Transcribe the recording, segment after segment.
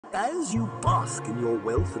As you bask in your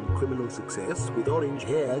wealth and criminal success, with orange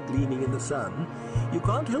hair gleaming in the sun, you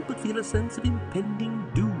can't help but feel a sense of impending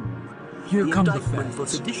doom. Here The come the indictment for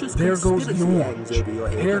feds. seditious There goes the conspiracy hangs orange. over your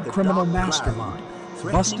head Haired like a criminal dark mastermind.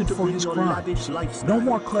 cloud, Busted threatening to for bring his your crimes. lavish lifestyle No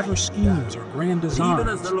more clever crashing down. schemes or grand But even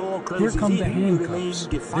as designs. the law Here closes come the in, you remain handcuffs.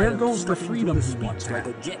 defiant, There goes the strutting freedom through the he once streets had.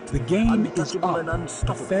 like a jet, The game is untouchable up. and The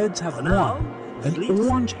unstoppable. feds have For now, won. at An least.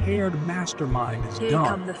 orange-haired mastermind is Here done.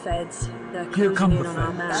 come the feds. They're Here come closing the in on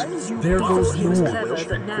our feds. man. As you There bask goes He the was in clever, wealth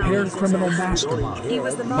but and now Haired he's in criminal their hands. mastermind. He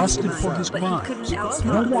was the Busted mastermind, for his but he crimes. couldn't No outsmart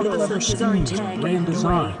No the more law. clever His orange schemes or hair grand gave him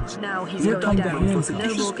away. designs. Now he's Here going come the down. handcuffs.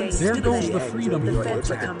 No more games There to goes play. the freedom The he feds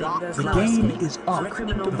once are had. coming. There's The no game escape. is up. Our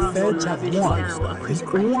criminal The feds have mastermind is won. now a An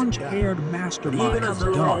prisoner. orange-haired mastermind Even is as the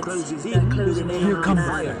law done. closes They're in, you closing in remain Here on come our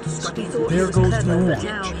the man. feds. He thought There he was goes the clever, but orange.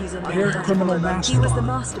 now he's in their Haired hands. criminal He was the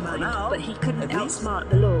mastermind. mastermind, but he couldn't At least. outsmart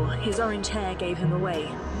the law. His orange hair gave him away.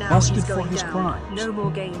 Now Busted he's for going his down. crimes. No more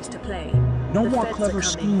games to play. No The more feds clever are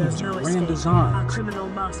coming. There's schemes no or grand escape. Our designs. criminal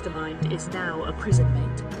mastermind is now a prison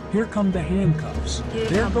mate. Here come the handcuffs. Here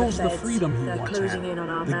There come goes the the feds. freedom he They're once closing had. in on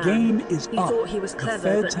our The man. game is He up. thought he was The clever,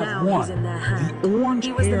 feds but have now won. he's in their hand. The He was the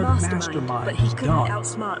orange-haired mastermind, but mastermind he is couldn't done.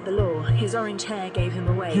 outsmart the law. His orange hair gave him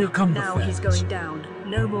away. Here come the now he's feds. going down.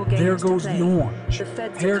 No more games There to goes play. the orange. The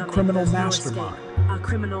feds are Haired coming. criminal There's no mastermind. escape. Our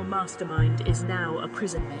criminal mastermind is now a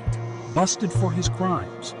prison mate. Busted for his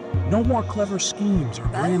crimes. No more clever schemes or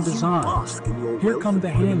grand As you designs. bask in your Here wealth come and the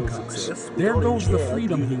criminal handcuffs. success, with There orange goes the hair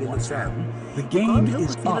freedom he gleaming in the once had. sun, The you game can't help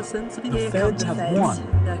is but feel a up. sense of The Here come feds the have feds.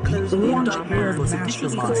 won. They're The closing in on our orange-haired man.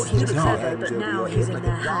 seditious He mastermind thought he is was done. clever, but now he's in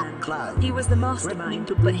their hand. cloud, He was the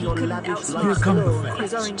mastermind, but he couldn't Here outsmart come the the law. feds.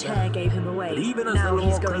 His orange hair gave him away. But even as Now the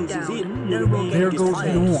he's law going closes down. in, No you more remain There games goes to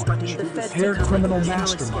the play. orange. The feds Haired are coming. criminal There's no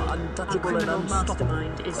mastermind. escape. Our untouchable and criminal unstoppable.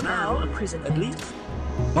 mastermind is For now now, a prison at mate. least.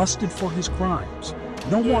 Busted for his crimes.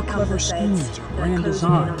 No Here more come clever the schemes feds. or They're grand closing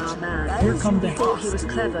in on designs. our man. Here come the He thought he was bask in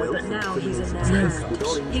your clever, wealth but and now he's in their criminal hands.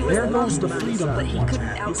 Handcuffs. He was There the goes the mastermind, freedom but he he once couldn't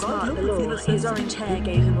had. outsmart the law. His orange hair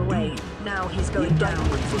gave him away. Now he's going down.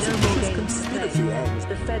 No more games to play.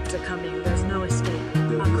 The feds are coming. There's no escape.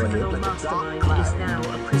 Our criminal mastermind is now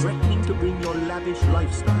a prison threatening mate. to bring your lavish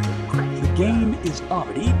lifestyle crashing The game down. is up.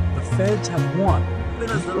 But even The feds have won.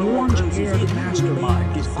 as the The law closes in, orange-haired you remain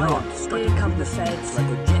mastermind is defiant, done. strutting Here come through the streets feds. like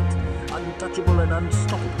a jet, untouchable and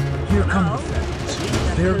unstoppable. Here come Now, the feds.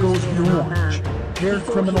 They're There goes closing in the on our orange. man. Haired He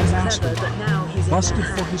thought criminal he was clever, mastermind. but now he's in Busted their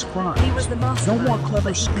for hand. his crimes. He was the No mastermind, more clever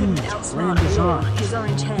but he schemes couldn't or outsmart grand the law. designs. His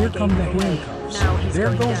orange hair Here gave come the him away. handcuffs. Now he's There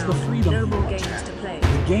going goes down. the freedom No he more once games had. to play.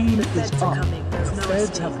 The game The is feds are up. coming. There's The no feds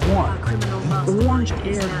escape. have won. Our criminal The mastermind is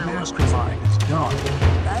orange-haired now a mastermind is done.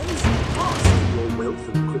 as you bask in your wealth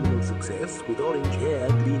and criminal success, with orange hair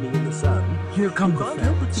gleaming in the sun, Here come you the can't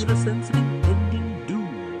help but feds. feel a sense of impending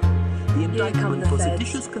doom. The indictment the for feds.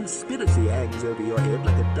 seditious conspiracy hangs over your head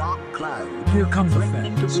like a dark cloud, Here come the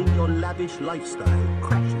threatening to feds. bring your lavish lifestyle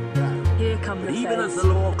crashing down. Here come But the even as feds.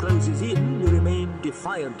 the law closes in, you remain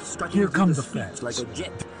defiant, strutting Here through come the the streets feds. like a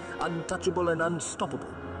jet, untouchable and unstoppable.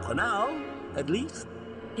 For now, at least.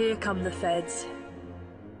 Here come the feds.